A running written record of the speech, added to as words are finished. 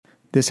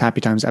This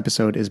Happy Times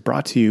episode is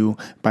brought to you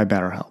by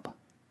BetterHelp.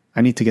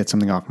 I need to get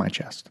something off my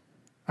chest.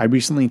 I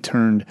recently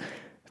turned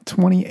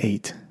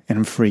 28 and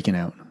I'm freaking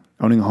out.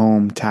 Owning a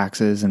home,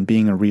 taxes, and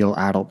being a real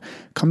adult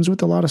comes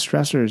with a lot of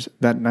stressors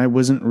that I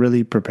wasn't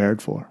really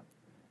prepared for.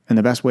 And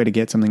the best way to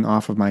get something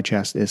off of my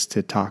chest is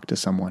to talk to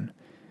someone,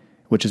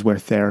 which is where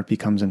therapy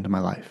comes into my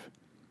life.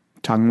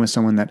 Talking with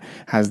someone that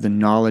has the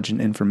knowledge and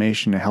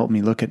information to help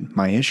me look at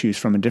my issues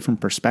from a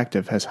different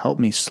perspective has helped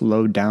me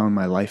slow down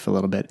my life a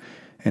little bit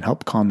and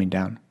help calm me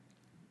down.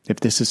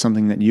 If this is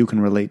something that you can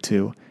relate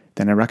to,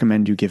 then I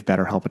recommend you give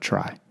BetterHelp a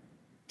try.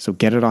 So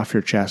get it off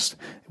your chest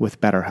with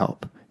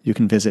BetterHelp. You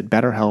can visit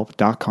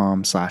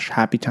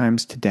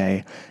betterhelp.com/happytimes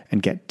today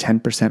and get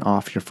 10%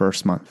 off your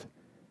first month.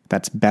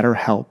 That's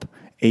BetterHelp,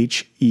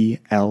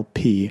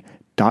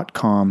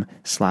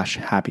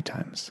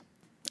 HELP.com/happytimes.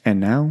 And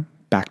now,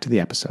 back to the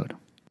episode.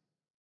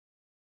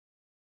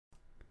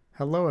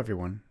 Hello,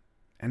 everyone,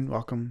 and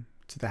welcome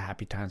to the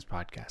Happy Times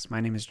podcast.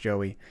 My name is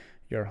Joey,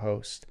 your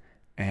host,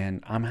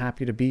 and I'm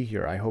happy to be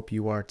here. I hope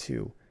you are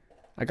too.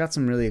 I got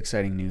some really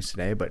exciting news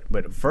today,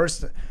 but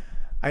first,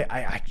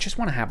 I just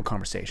want to have a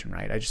conversation,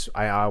 right?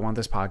 I want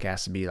this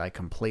podcast to be like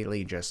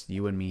completely just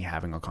you and me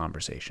having a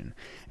conversation.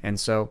 And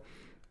so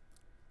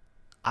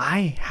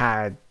I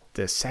had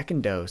the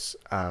second dose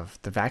of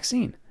the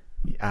vaccine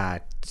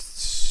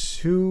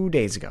 2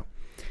 days ago.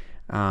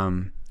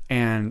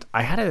 And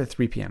I had it at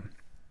 3 p.m.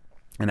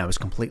 and I was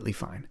completely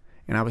fine.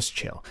 And I was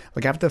chill.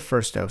 Like after the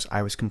first dose,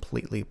 I was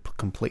completely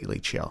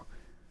chill.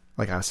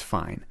 Like I was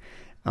fine.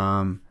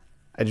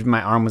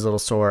 My arm was a little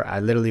sore.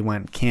 I literally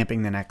went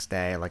camping the next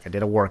day. Like I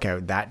did a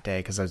workout that day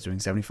because I was doing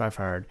 75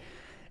 hard.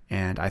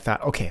 And I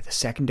thought, okay, the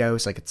second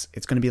dose, like it's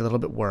going to be a little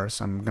bit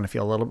worse. I'm going to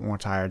feel a little bit more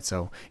tired.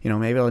 So,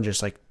 maybe I'll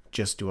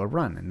just do a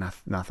run and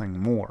nothing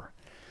more.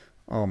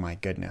 Oh my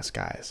goodness,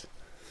 guys.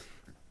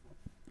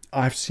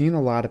 I've seen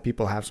a lot of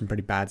people have some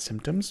pretty bad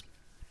symptoms.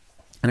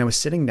 And I was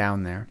sitting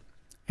down there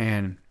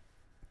and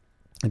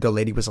the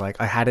lady was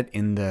like, I had it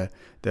in the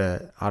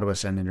Ottawa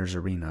Senators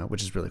Arena,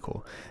 which is really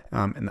cool.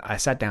 And I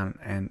sat down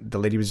and the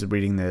lady was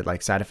reading the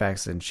side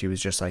effects and she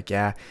was just like,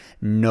 yeah,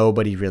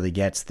 nobody really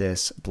gets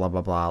this, blah,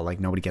 blah, blah. Like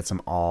nobody gets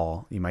them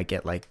all. You might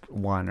get like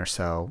one or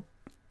so.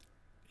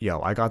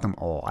 I got them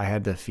all. I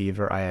had the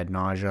fever. I had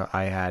nausea.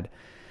 I had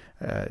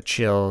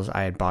chills.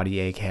 I had body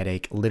ache,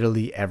 headache,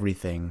 literally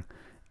everything.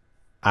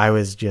 I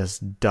was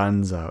just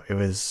donezo. It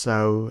was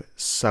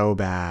so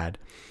bad.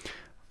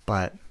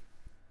 But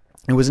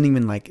it wasn't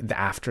even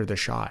after the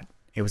shot.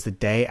 It was the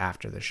day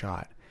after the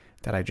shot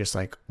that I just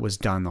was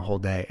done the whole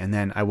day. And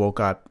then I woke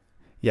up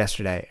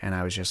yesterday and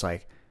I was just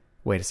like,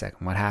 wait a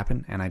second, what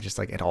happened? And I just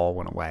it all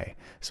went away.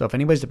 So if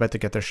anybody's about to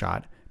get their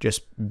shot,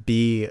 just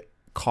be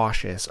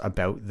cautious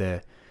about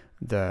the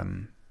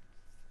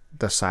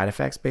side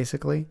effects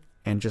basically,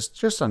 and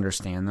just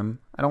understand them.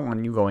 I don't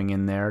want you going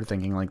in there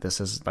thinking this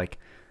is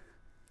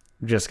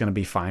just going to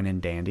be fine and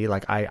dandy.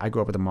 I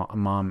grew up with a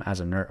mom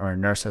as a nurse, or a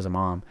nurse as a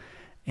mom,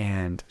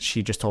 and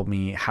she just told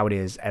me how it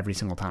is every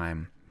single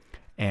time.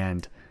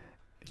 And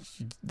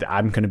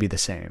I'm going to be the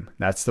same.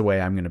 That's the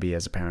way I'm going to be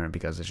as a parent,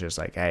 because it's just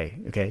hey,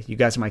 okay, you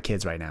guys are my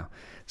kids right now.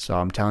 So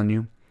I'm telling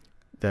you,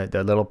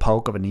 the little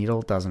poke of a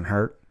needle doesn't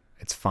hurt.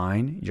 It's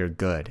fine. You're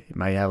good. You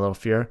might have a little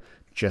fear.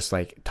 Just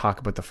talk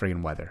about the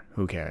friggin' weather.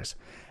 Who cares?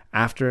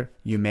 After,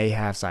 you may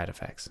have side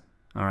effects.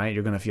 All right.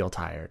 You're going to feel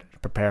tired.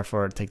 Prepare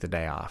for it. Take the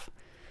day off.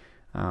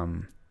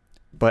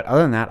 But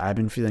other than that, I've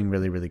been feeling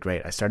really, really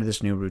great. I started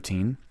this new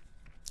routine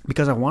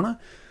because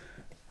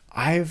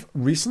I've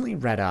recently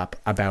read up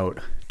about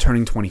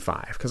turning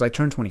 25, because I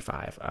turned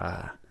 25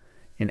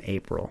 in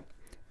April,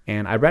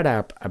 and I read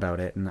up about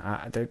it, and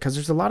because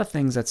there's a lot of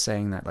things that's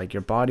saying that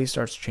your body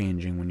starts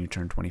changing when you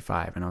turn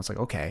 25, and I was like,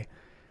 okay,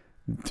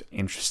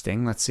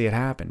 interesting, let's see it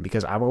happen,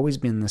 because I've always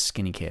been the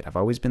skinny kid. I've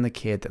always been the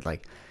kid that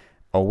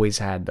always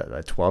had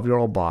a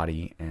 12-year-old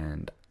body,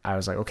 and I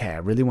was like, okay, I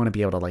really want to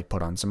be able to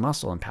put on some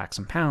muscle and pack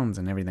some pounds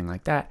and everything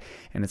like that.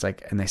 And it's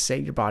and they say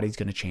your body's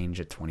going to change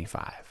at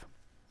 25.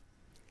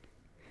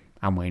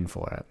 I'm waiting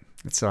for it.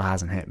 It still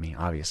hasn't hit me,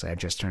 obviously. I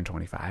just turned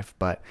 25,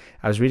 but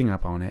I was reading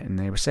up on it, and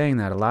they were saying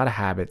that a lot of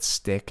habits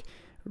stick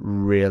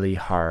really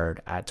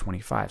hard at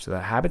 25. So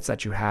the habits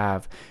that you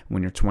have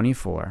when you're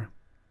 24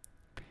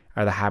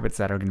 are the habits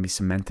that are going to be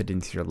cemented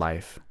into your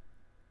life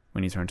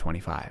when you turn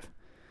 25.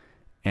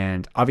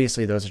 And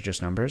obviously those are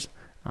just numbers.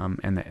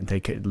 And they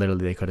could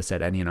have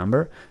said any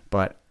number,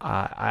 but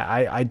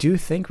I do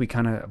think we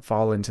kind of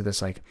fall into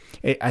this I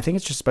think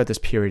it's just about this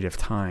period of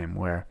time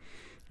where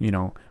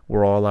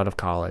we're all out of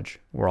college,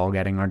 we're all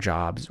getting our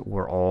jobs,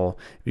 you're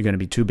going to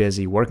be too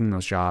busy working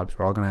those jobs,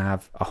 we're all going to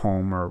have a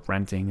home or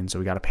renting, and so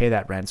we got to pay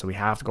that rent, so we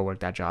have to go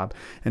work that job,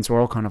 and so we're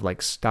all kind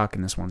of stuck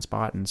in this one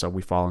spot, and so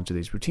we fall into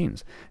these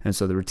routines. And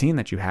so the routine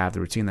that you have,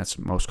 the routine that's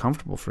most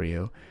comfortable for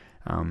you,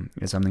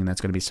 is something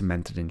that's going to be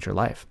cemented into your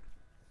life.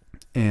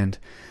 And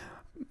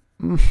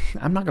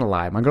I'm not going to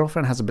lie, my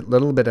girlfriend has a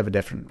little bit of a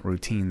different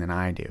routine than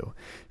I do.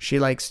 She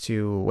likes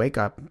to wake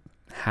up,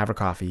 have her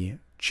coffee,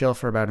 chill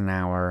for about an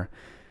hour,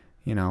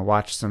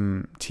 watch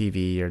some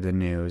TV or the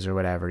news or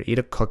whatever, eat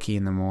a cookie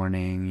in the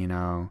morning,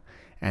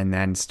 and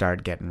then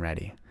start getting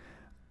ready.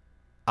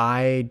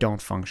 I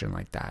don't function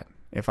like that.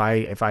 If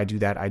I do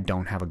that, I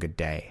don't have a good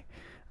day.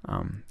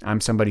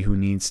 I'm somebody who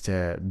needs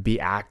to be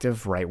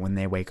active right when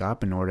they wake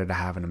up in order to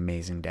have an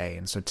amazing day.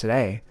 And so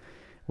today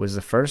was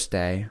the first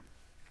day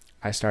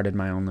I started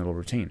my own little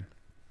routine.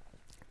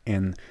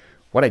 And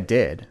what I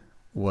did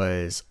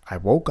was I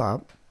woke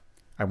up,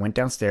 I went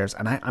downstairs,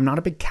 and I'm not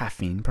a big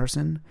caffeine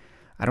person.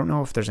 I don't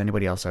know if there's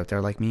anybody else out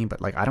there like me,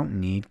 but like I don't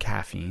need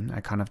caffeine.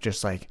 I kind of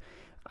just like,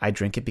 I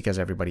drink it because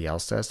everybody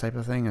else does type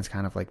of thing. It's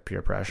kind of like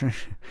peer pressure,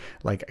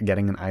 like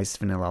getting an iced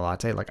vanilla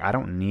latte. Like I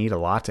don't need a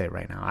latte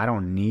right now. I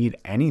don't need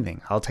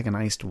anything. I'll take an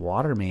iced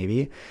water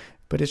maybe,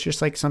 but it's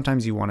just like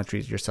sometimes you want to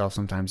treat yourself.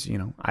 Sometimes,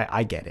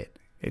 I get it.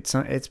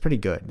 It's pretty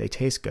good. They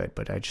taste good,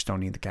 but I just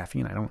don't need the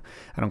caffeine.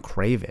 I don't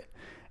crave it.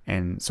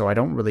 And so I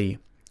don't really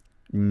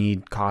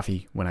need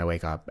coffee when I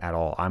wake up at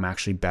all. I'm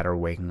actually better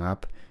waking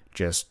up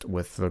just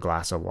with the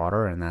glass of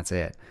water, and that's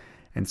it.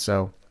 And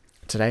so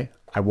today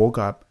I woke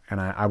up and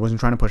I wasn't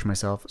trying to push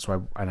myself,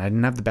 and I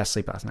didn't have the best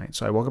sleep last night.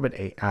 So I woke up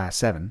at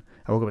 7.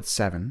 I woke up at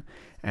 7,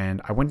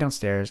 and I went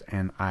downstairs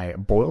and I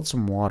boiled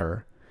some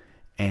water,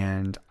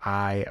 and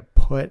I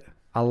put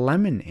a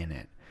lemon in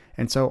it.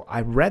 And so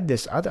I read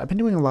this I've been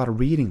doing a lot of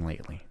reading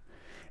lately,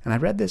 and I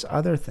read this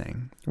other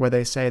thing where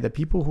they say that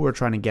people who are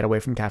trying to get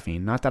away from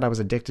caffeine, not that I was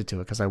addicted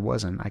to it because I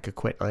wasn't, I could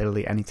quit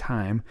literally any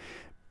time,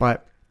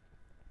 but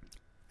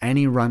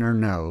any runner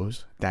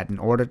knows that in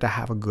order to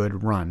have a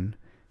good run,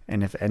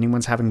 and if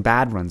anyone's having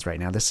bad runs right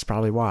now, this is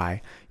probably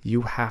why,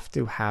 you have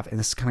to have, and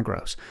this is kind of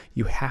gross,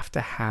 you have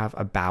to have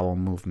a bowel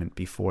movement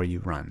before you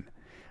run,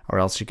 or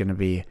else you're going to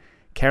be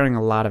carrying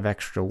a lot of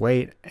extra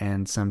weight,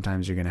 and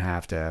sometimes you're going to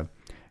have to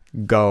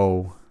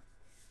go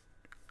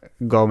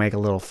make a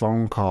little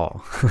phone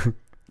call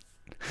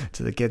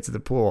to the kids at the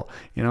pool.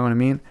 You know what I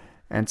mean?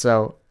 And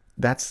so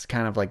that's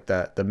kind of like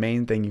the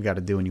main thing you got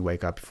to do when you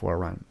wake up before a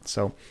run.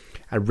 So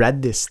I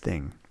read this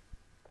thing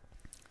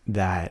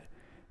that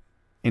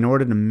in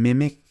order to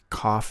mimic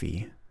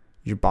coffee,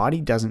 your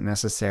body doesn't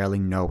necessarily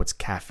know it's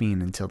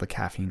caffeine until the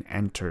caffeine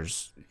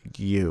enters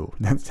you.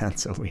 That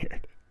sounds so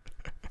weird.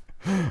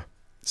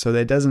 So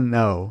it doesn't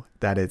know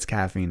that it's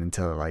caffeine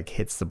until it like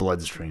hits the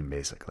bloodstream,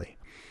 basically.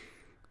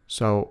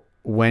 So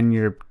when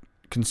you're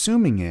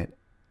consuming it,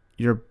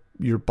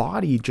 your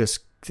body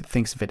just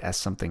thinks of it as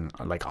something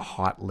like a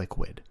hot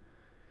liquid.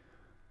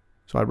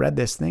 So I read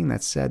this thing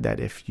that said that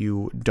if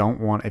you're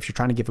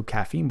trying to give up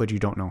caffeine, but you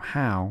don't know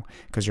how,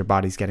 because your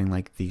body's getting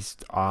like these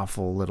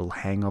awful little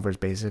hangovers,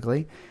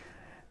 basically,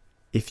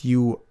 if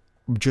you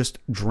just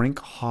drink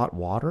hot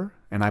water,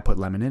 and I put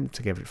lemon in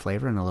to give it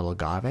flavor and a little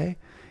agave,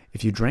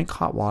 if you drink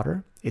hot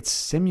water, it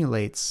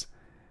simulates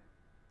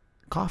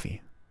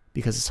coffee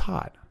because it's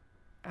hot.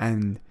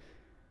 And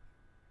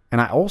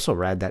I also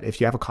read that if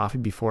you have a coffee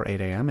before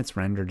 8 a.m., it's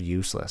rendered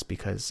useless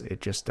because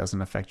it just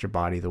doesn't affect your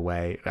body the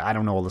way, I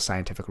don't know all the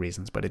scientific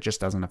reasons, but it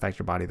just doesn't affect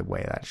your body the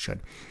way that it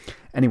should.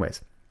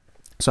 Anyways,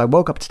 so I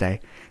woke up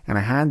today and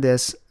I had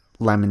this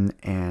lemon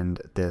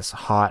and this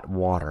hot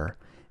water,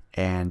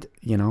 and,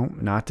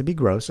 not to be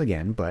gross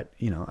again, but,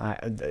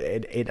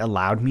 it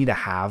allowed me to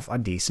have a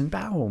decent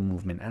bowel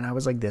movement. And I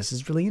was like, this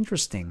is really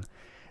interesting.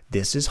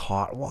 This is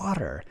hot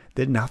water.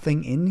 That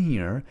nothing in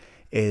here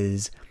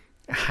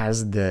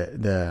has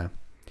the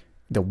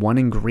one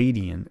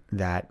ingredient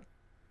that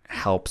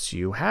helps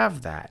you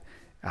have that,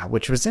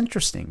 which was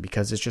interesting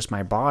because it's just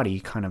my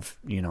body kind of,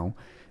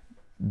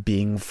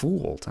 being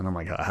fooled. And I'm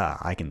like,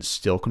 I can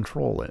still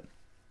control it.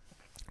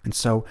 And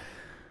so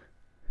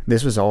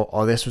this was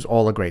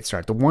all a great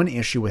start. The one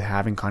issue with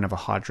having kind of a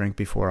hot drink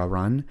before a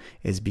run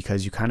is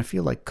because you kind of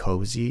feel like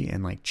cozy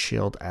and like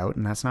chilled out,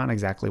 and that's not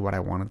exactly what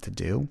I wanted to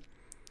do.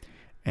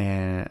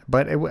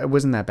 But it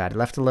wasn't that bad. It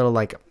left a little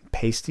like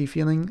pasty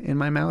feeling in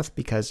my mouth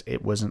because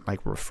it wasn't like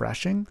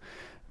refreshing,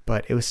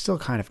 but it was still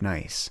kind of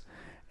nice.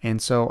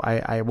 And so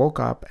I woke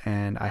up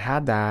and I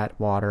had that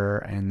water,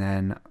 and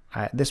then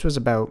this was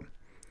about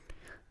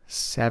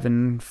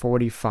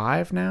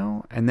 7:45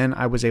 now, and then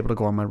I was able to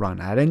go on my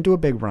run. I didn't do a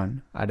big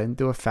run. I didn't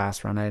do a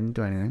fast run. I didn't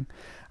do anything.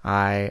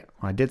 I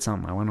did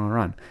something. I went on a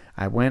run.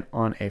 I went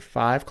on a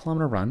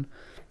 5-kilometer run,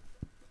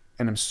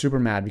 and I'm super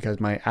mad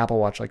because my Apple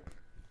Watch like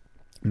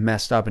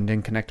messed up and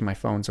didn't connect to my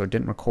phone, so it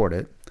didn't record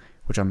it,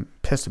 which I'm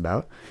pissed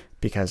about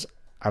because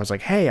I was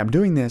like, hey, I'm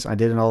doing this. I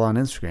did it all on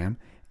Instagram,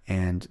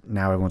 and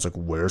now everyone's like,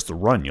 where's the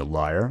run, you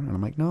liar? And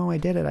I'm like, no, I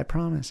did it. I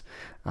promise.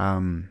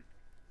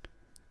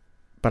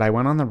 But I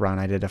went on the run.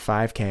 I did a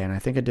 5K, and I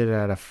think I did it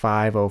at a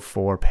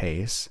 5:04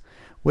 pace,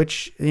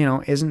 which,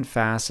 isn't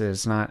fast.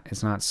 It's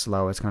not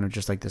slow. It's kind of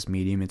just like this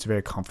medium. It's a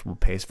very comfortable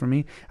pace for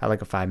me. I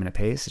like a 5-minute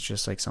pace. It's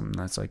just like something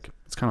that's like,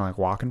 it's kind of like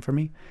walking for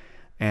me.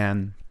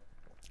 And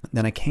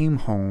then I came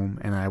home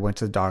and I went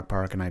to the dog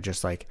park, and I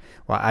just like,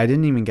 I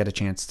didn't even get a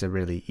chance to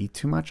really eat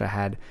too much. I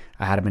had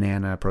a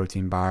banana, a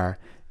protein bar,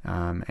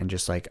 and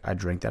just like a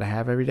drink that I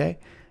have every day.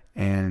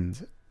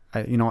 And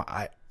I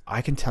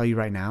can tell you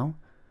right now,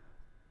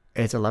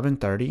 it's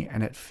 11:30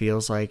 and it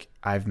feels like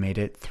I've made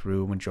it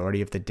through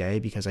majority of the day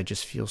because I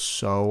just feel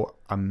so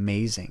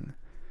amazing.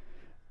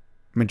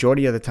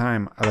 Majority of the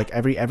time, like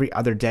every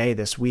other day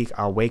this week,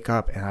 I'll wake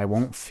up and I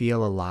won't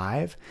feel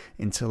alive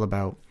until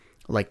about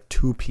like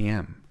 2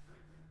 p.m.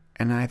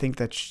 And I think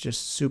that's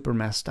just super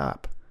messed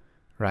up,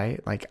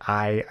 right? Like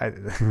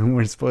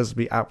we're supposed to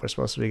be up, we're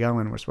supposed to be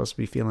going, we're supposed to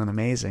be feeling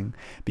amazing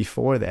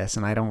before this,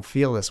 and I don't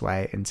feel this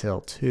way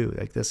until 2.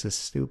 Like, this is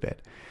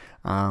stupid.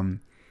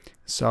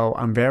 So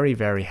I'm very,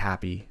 very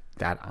happy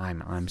that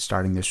I'm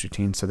starting this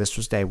routine. So this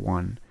was day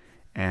 1,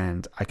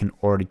 and I can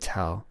already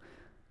tell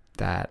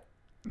that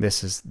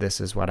this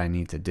is what I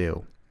need to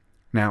do.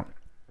 Now,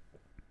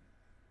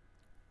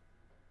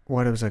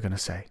 what was I going to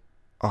say?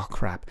 Oh,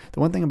 crap. The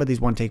one thing about these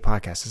One Take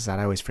podcasts is that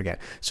I always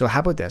forget. So how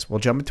about this? We'll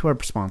jump into our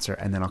sponsor,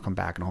 and then I'll come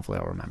back, and hopefully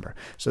I'll remember.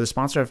 So the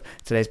sponsor of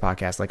today's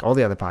podcast, like all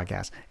the other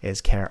podcasts, is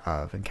Care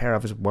Of. And Care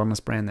Of is a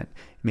wellness brand that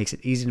makes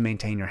it easy to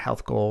maintain your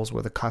health goals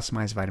with a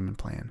customized vitamin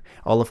plan.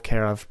 All of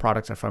Care Of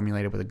products are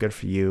formulated with a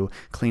good-for-you,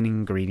 clean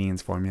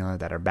ingredients formula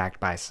that are backed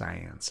by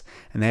science.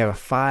 And they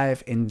have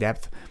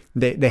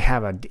they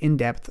have an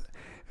in-depth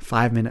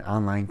 5-minute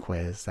online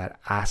quiz that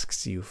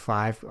asks you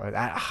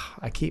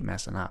I keep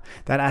messing up.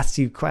 That asks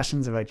you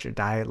questions about your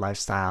diet,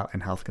 lifestyle,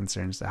 and health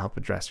concerns to help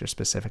address your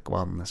specific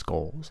wellness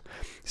goals.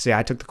 See,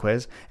 I took the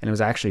quiz, and it was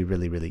actually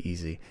really, really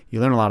easy.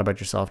 You learn a lot about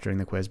yourself during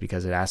the quiz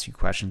because it asks you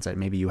questions that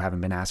maybe you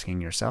haven't been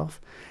asking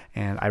yourself.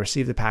 And I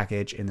received the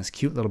package in this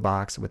cute little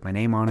box with my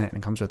name on it, and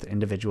it comes with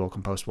individual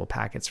compostable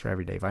packets for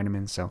everyday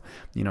vitamins. So,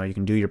 you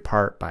can do your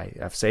part by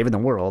saving the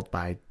world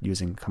by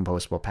using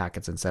compostable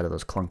packets instead of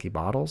those clunky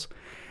bottles.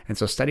 And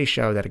so studies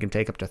show that it can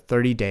take up to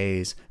 30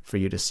 days for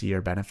you to see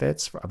your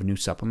benefits of a new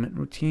supplement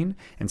routine.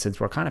 And since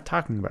we're kind of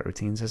talking about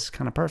routines, this is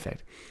kind of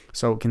perfect.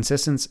 So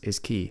consistency is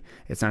key.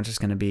 It's not just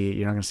going to be,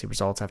 you're not going to see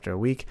results after a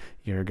week.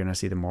 You're going to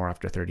see them more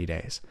after 30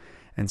 days.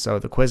 And so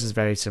the quiz is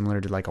very similar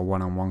to like a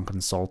one-on-one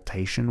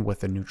consultation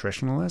with a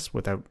nutritionalist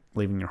without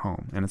leaving your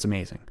home. And it's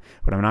amazing.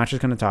 But I'm not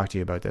just going to talk to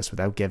you about this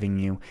without giving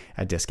you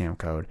a discount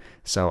code.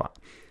 So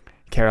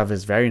Care Of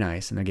is very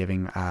nice, and they're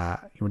giving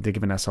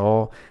us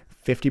all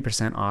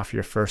 50% off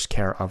your first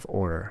Care Of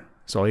order.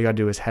 So all you got to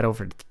do is head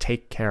over to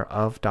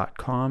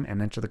takecareof.com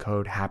and enter the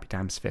code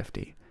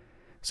HappyTimes50.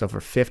 So for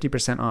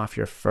 50% off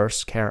your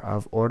first Care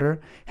Of order,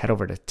 head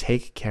over to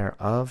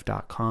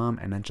takecareof.com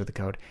and enter the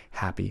code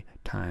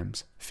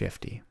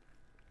HappyTimes50.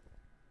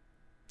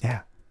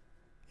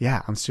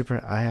 Yeah, I'm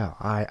super.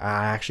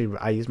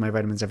 I use my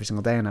vitamins every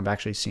single day, and I've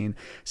actually seen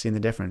the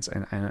difference,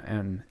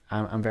 and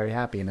I'm very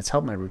happy, and it's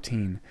helped my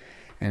routine.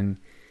 And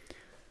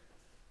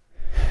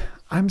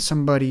I'm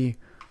somebody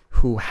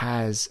who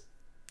has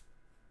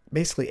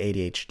basically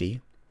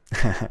ADHD,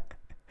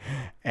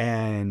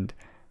 and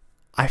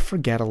I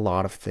forget a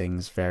lot of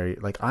things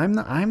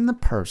I'm the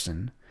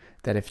person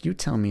that if you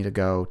tell me to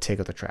go take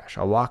out the trash,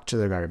 I'll walk to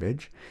the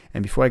garbage,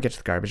 and before I get to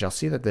the garbage, I'll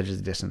see that there's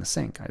a dish in the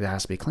sink. It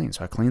has to be clean,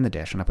 so I clean the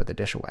dish and I put the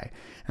dish away.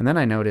 And then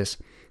I notice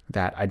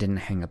that I didn't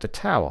hang up the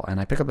towel, and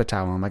I pick up the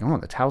towel, and I'm like, oh,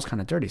 the towel's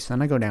kind of dirty. So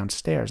then I go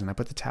downstairs and I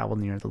put the towel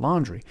near the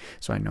laundry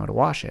so I know to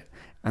wash it.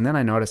 And then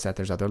I notice that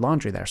there's other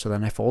laundry there, so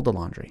then I fold the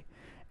laundry.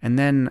 And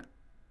then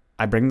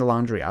I bring the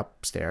laundry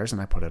upstairs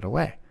and I put it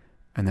away.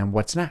 And then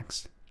what's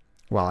next?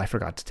 Well, I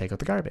forgot to take out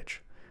the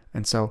garbage.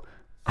 And so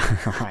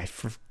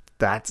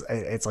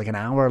it's like an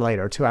hour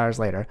later, 2 hours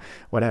later,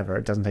 whatever.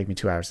 It doesn't take me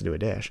 2 hours to do a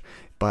dish,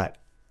 but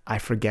I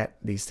forget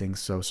these things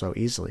so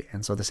easily.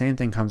 And so the same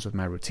thing comes with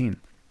my routine,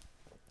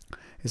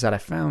 is that I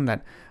found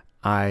that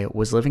I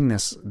was living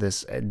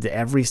this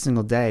every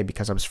single day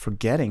because I was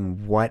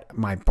forgetting what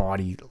my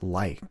body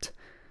liked,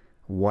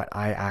 what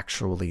I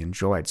actually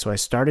enjoyed. So I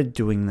started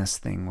doing this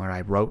thing where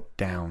I wrote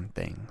down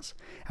things.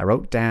 I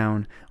wrote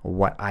down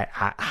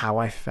how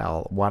I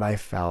felt, what I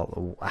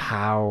felt,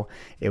 how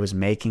it was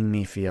making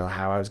me feel,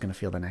 how I was going to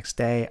feel the next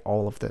day,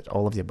 all of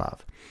the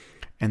above.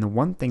 And the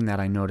one thing that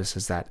I noticed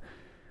is that,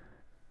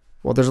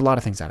 well, there's a lot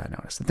of things that I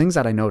noticed. The things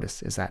that I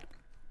noticed is that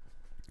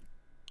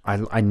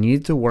I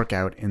need to work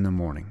out in the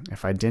morning.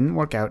 If I didn't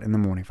work out in the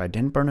morning, if I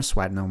didn't burn a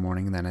sweat in the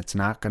morning, then it's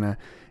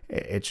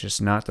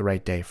just not the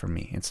right day for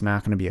me. It's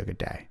not going to be a good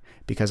day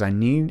because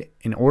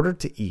in order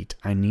to eat,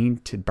 I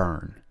need to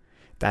burn.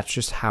 That's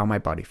just how my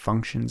body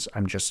functions.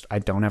 I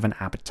don't have an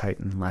appetite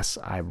unless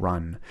I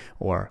run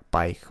or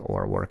bike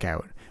or work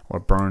out or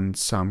burn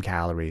some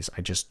calories.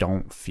 I just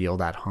don't feel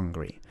that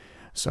hungry.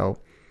 So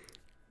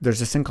there's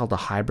this thing called a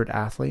hybrid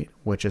athlete,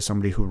 which is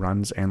somebody who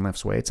runs and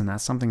lifts weights, and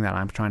that's something that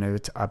I'm trying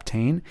to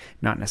obtain,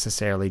 not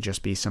necessarily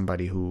just be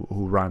somebody who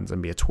runs and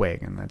be a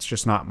twig, and that's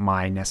just not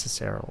my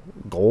necessary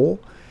goal.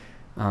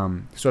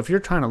 So if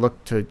you're trying to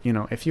look to,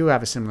 if you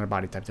have a similar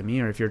body type to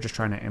me, or if you're just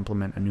trying to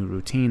implement a new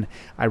routine,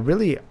 I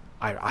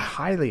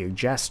highly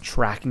suggest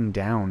tracking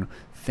down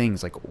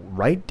things. Like,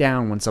 write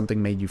down when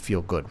something made you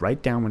feel good,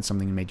 write down when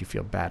something made you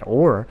feel bad,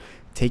 or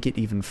take it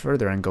even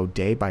further and go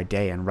day by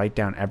day and write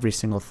down every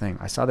single thing.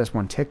 I saw this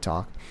one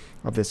TikTok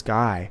of this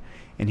guy,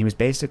 and he was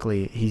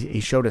basically, he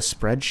showed a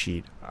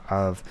spreadsheet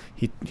of,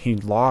 he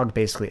logged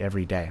basically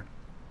every day.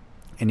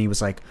 And he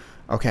was like,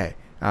 okay,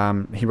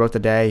 He wrote the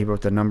day, he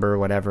wrote the number,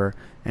 whatever,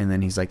 and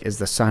then he's like, is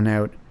the sun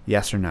out?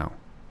 Yes or no?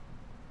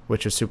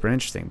 Which was super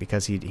interesting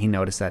because he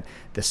noticed that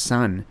the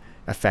sun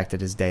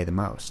affected his day the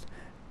most.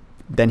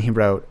 Then he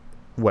wrote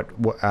what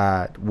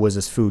was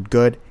his food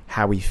good,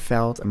 how he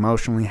felt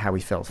emotionally, how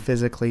he felt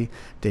physically,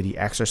 did he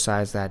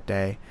exercise that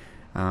day,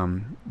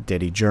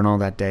 did he journal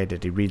that day,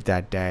 did he read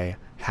that day,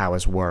 how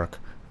his work,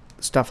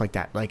 stuff like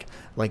that, like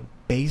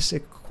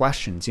basic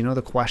questions,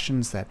 the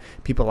questions that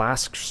people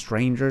ask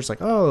strangers,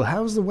 like, oh,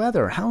 how's the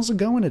weather, how's it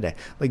going today?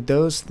 Like,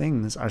 those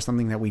things are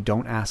something that we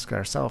don't ask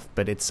ourselves,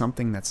 but it's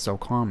something that's so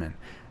common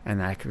and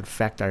that could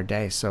affect our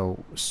day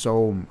so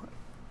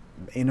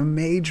in a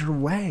major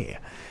way.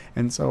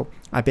 And so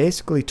I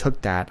basically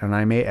took that and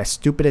I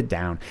stupid it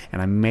down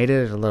and I made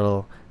it a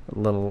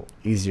little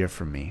easier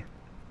for me.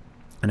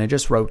 And I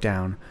just wrote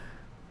down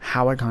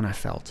how I kind of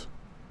felt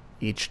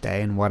each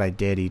day and what I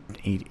did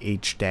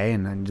each day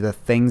and the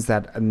things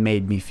that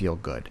made me feel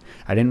good.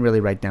 I didn't really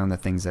write down the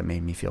things that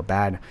made me feel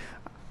bad.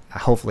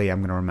 Hopefully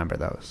I'm going to remember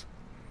those.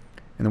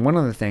 And then one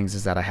of the things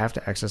is that I have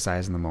to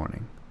exercise in the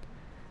morning.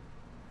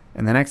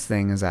 And the next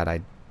thing is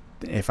that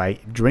if I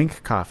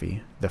drink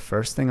coffee, the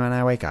first thing when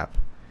I wake up,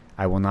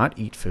 I will not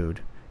eat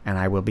food and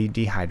I will be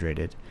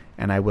dehydrated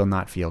and I will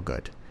not feel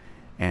good.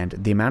 And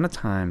the amount of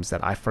times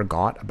that I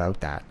forgot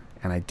about that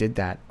and I did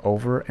that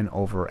over and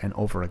over and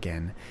over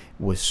again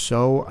was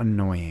so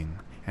annoying.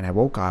 And I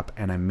woke up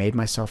and I made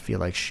myself feel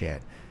like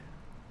shit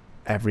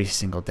every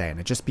single day. And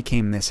it just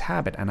became this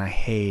habit and I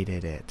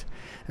hated it.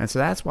 And so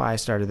that's why I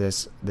started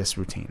this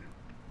routine.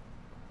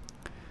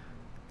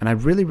 And I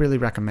really, really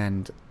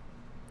recommend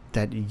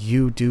that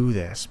you do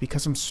this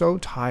because I'm so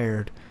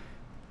tired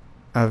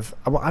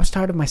I'm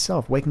tired of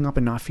myself waking up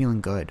and not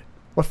feeling good.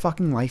 What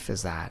fucking life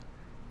is that?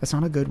 That's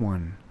not a good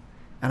one.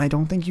 And I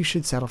don't think you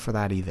should settle for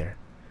that either.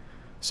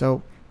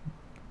 So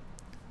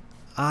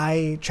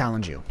I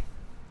challenge you.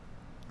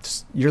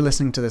 You're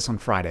listening to this on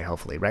Friday,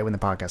 hopefully, right when the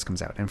podcast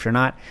comes out. And if you're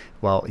not,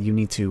 well, you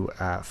need to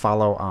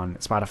follow on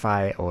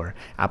Spotify or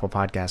Apple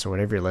Podcasts or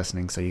whatever you're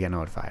listening so you get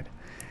notified.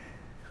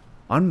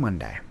 On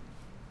Monday,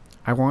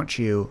 I want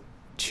you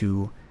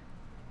to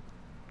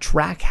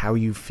track how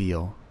you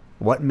feel,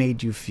 what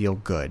made you feel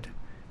good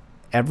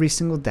every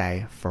single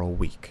day for a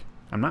week.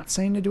 I'm not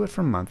saying to do it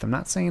for a month. I'm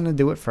not saying to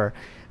do it for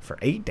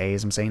 8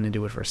 days. I'm saying to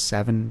do it for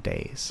 7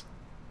 days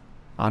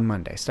on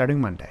Monday, starting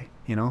Monday.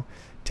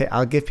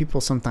 I'll give people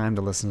some time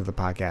to listen to the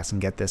podcast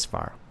and get this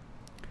far.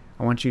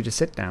 I want you to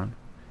sit down.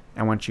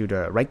 I want you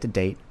to write the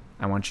date.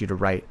 I want you to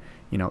write,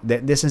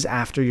 this is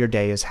after your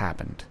day has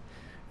happened.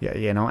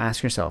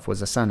 Ask yourself, was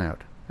the sun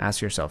out?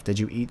 Ask yourself, did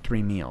you eat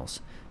 3 meals?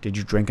 Did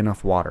you drink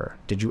enough water?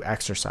 Did you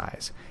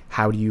exercise?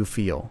 How do you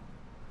feel?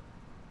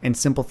 And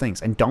simple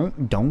things. And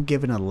don't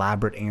give an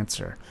elaborate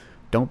answer.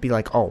 Don't be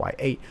like, oh, I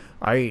ate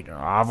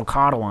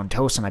avocado on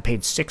toast and I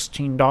paid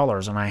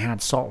 $16 and I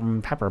had salt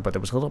and pepper, but there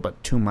was a little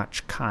bit too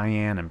much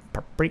cayenne and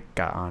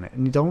paprika on it.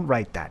 And you don't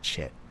write that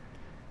shit.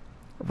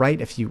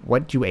 Write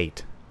what you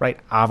ate.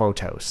 Write avo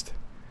toast.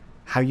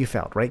 How you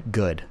felt. Write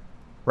good.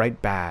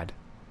 Write bad.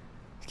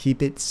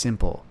 Keep it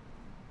simple.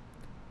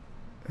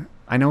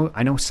 I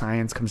know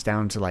science comes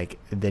down to like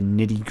the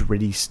nitty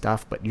gritty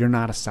stuff, but you're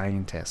not a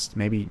scientist.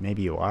 Maybe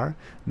you are.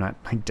 I'm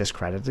not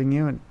discrediting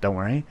you, and don't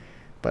worry.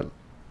 But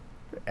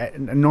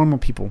normal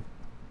people,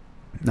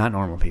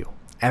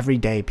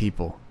 everyday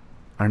people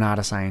are not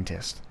a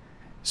scientist.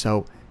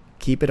 So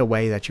keep it a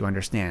way that you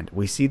understand.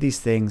 We see these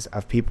things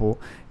of people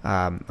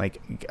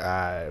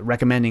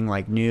recommending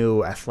like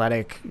new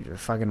athletic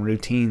fucking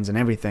routines and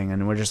everything,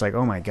 and we're just like,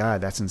 oh my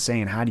god, that's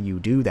insane. How do you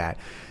do that?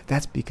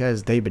 That's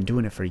because they've been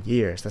doing it for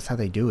years. That's how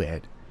they do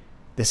it.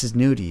 This is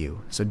new to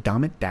you. So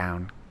dumb it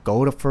down.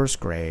 Go to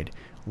first grade.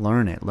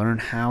 Learn it. Learn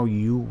how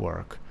you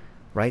work.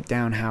 Write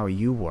down how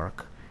you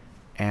work.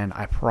 And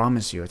I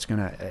promise you, it's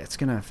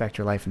gonna affect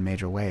your life in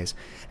major ways.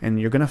 And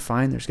you're gonna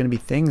find there's gonna be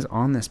things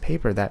on this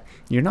paper that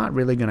you're not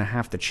really gonna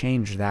have to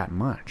change that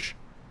much.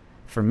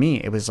 For me,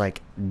 it was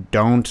like,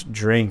 don't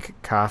drink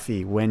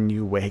coffee when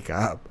you wake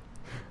up.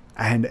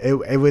 And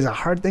it was a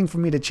hard thing for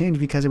me to change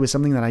because it was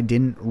something that I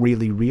didn't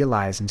really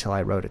realize until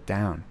I wrote it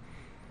down.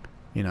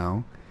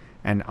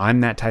 And I'm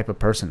that type of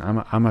person.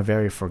 I'm a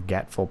very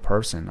forgetful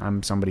person.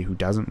 I'm somebody who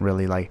doesn't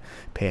really like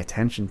pay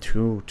attention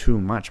too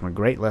much. I'm a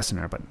great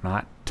listener, but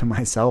not to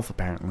myself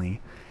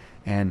apparently.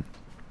 And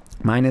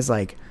mine is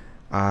like,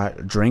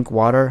 drink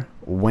water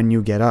when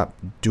you get up.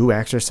 Do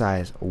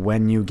exercise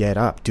when you get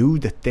up. Do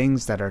the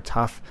things that are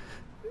tough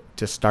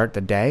to start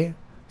the day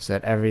so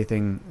that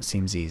everything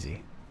seems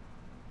easy.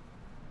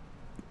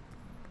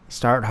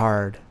 Start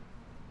hard,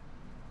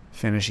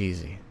 finish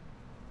easy.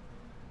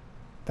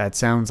 That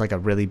sounds like a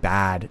really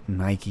bad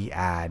Nike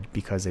ad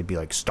because they'd be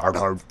like, start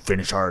hard,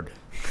 finish hard.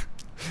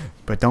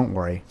 But don't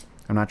worry.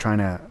 I'm not trying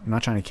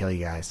to kill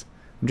you guys.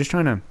 I'm just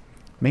trying to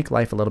make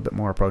life a little bit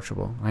more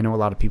approachable. I know a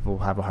lot of people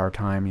have a hard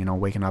time,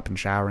 waking up and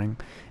showering,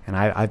 and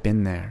I've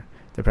been there.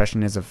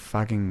 Depression is a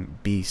fucking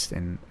beast,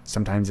 and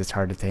sometimes it's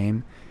hard to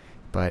tame,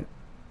 but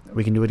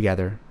we can do it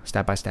together,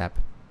 step by step.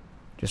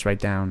 Just write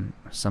down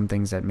some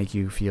things that make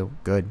you feel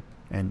good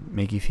and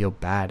make you feel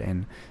bad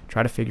and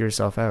try to figure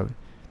yourself out.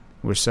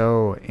 We're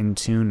so in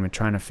tune with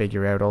trying to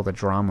figure out all the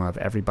drama of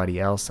everybody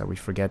else that we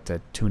forget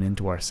to tune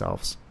into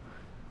ourselves.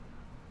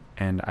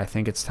 And I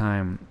think it's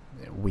time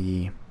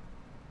we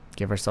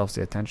give ourselves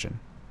the attention.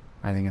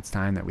 I think it's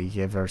time that we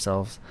give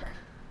ourselves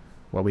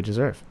what we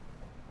deserve.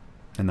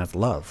 And that's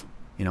love.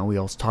 You know, we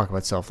all talk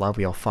about self-love.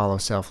 We all follow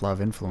self-love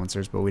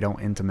influencers, but we don't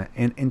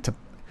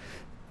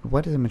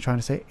what am I trying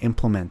to say?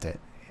 Implement it.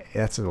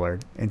 That's the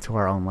word. Into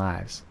our own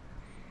lives.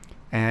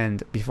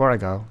 And before I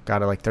go,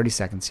 got like 30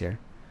 seconds here.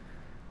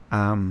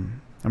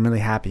 I'm really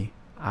happy.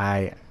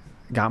 I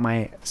got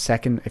my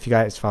second, if you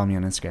guys follow me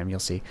on Instagram, you'll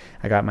see,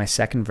 I got my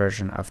second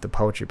version of the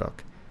poetry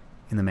book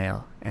in the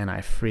mail, and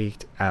I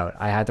freaked out.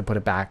 I had to put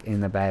it back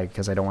in the bag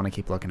because I don't want to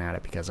keep looking at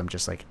it because I'm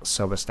just like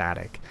so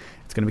ecstatic.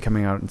 It's going to be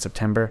coming out in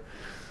September,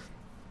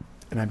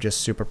 and I'm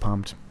just super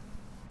pumped.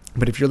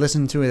 But if you're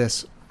listening to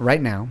this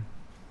right now,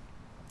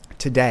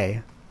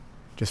 today,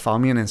 just follow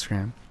me on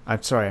Instagram.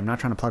 I'm sorry, I'm not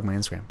trying to plug my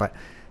Instagram, but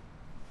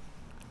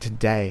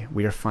today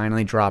we are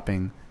finally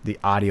dropping the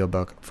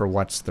audiobook for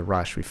What's the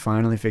Rush. We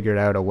finally figured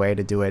out a way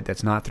to do it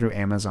that's not through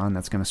Amazon.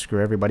 That's going to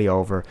screw everybody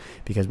over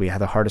because we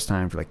had the hardest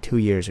time for like 2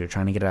 years. We were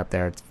trying to get it up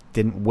there.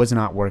 It was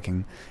not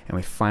working, and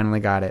we finally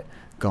got it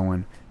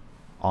going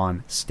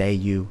on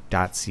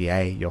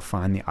stayu.ca. You'll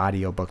find the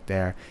audiobook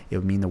there. It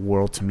would mean the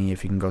world to me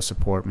if you can go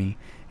support me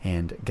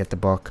and get the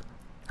book.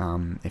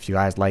 If you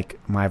guys like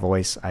my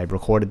voice, I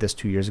recorded this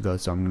 2 years ago,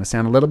 so I'm going to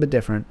sound a little bit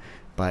different,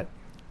 but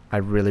I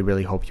really,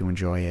 really hope you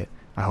enjoy it.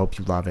 I hope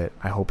you love it.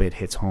 I hope it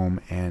hits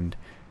home, and,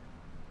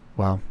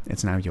 well,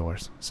 it's now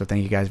yours. So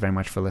thank you guys very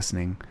much for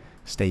listening.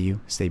 Stay you,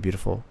 stay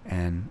beautiful,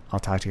 and I'll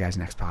talk to you guys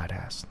next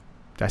podcast.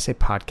 Did I say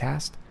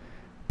podcast?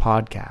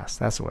 Podcast,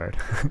 that's the word.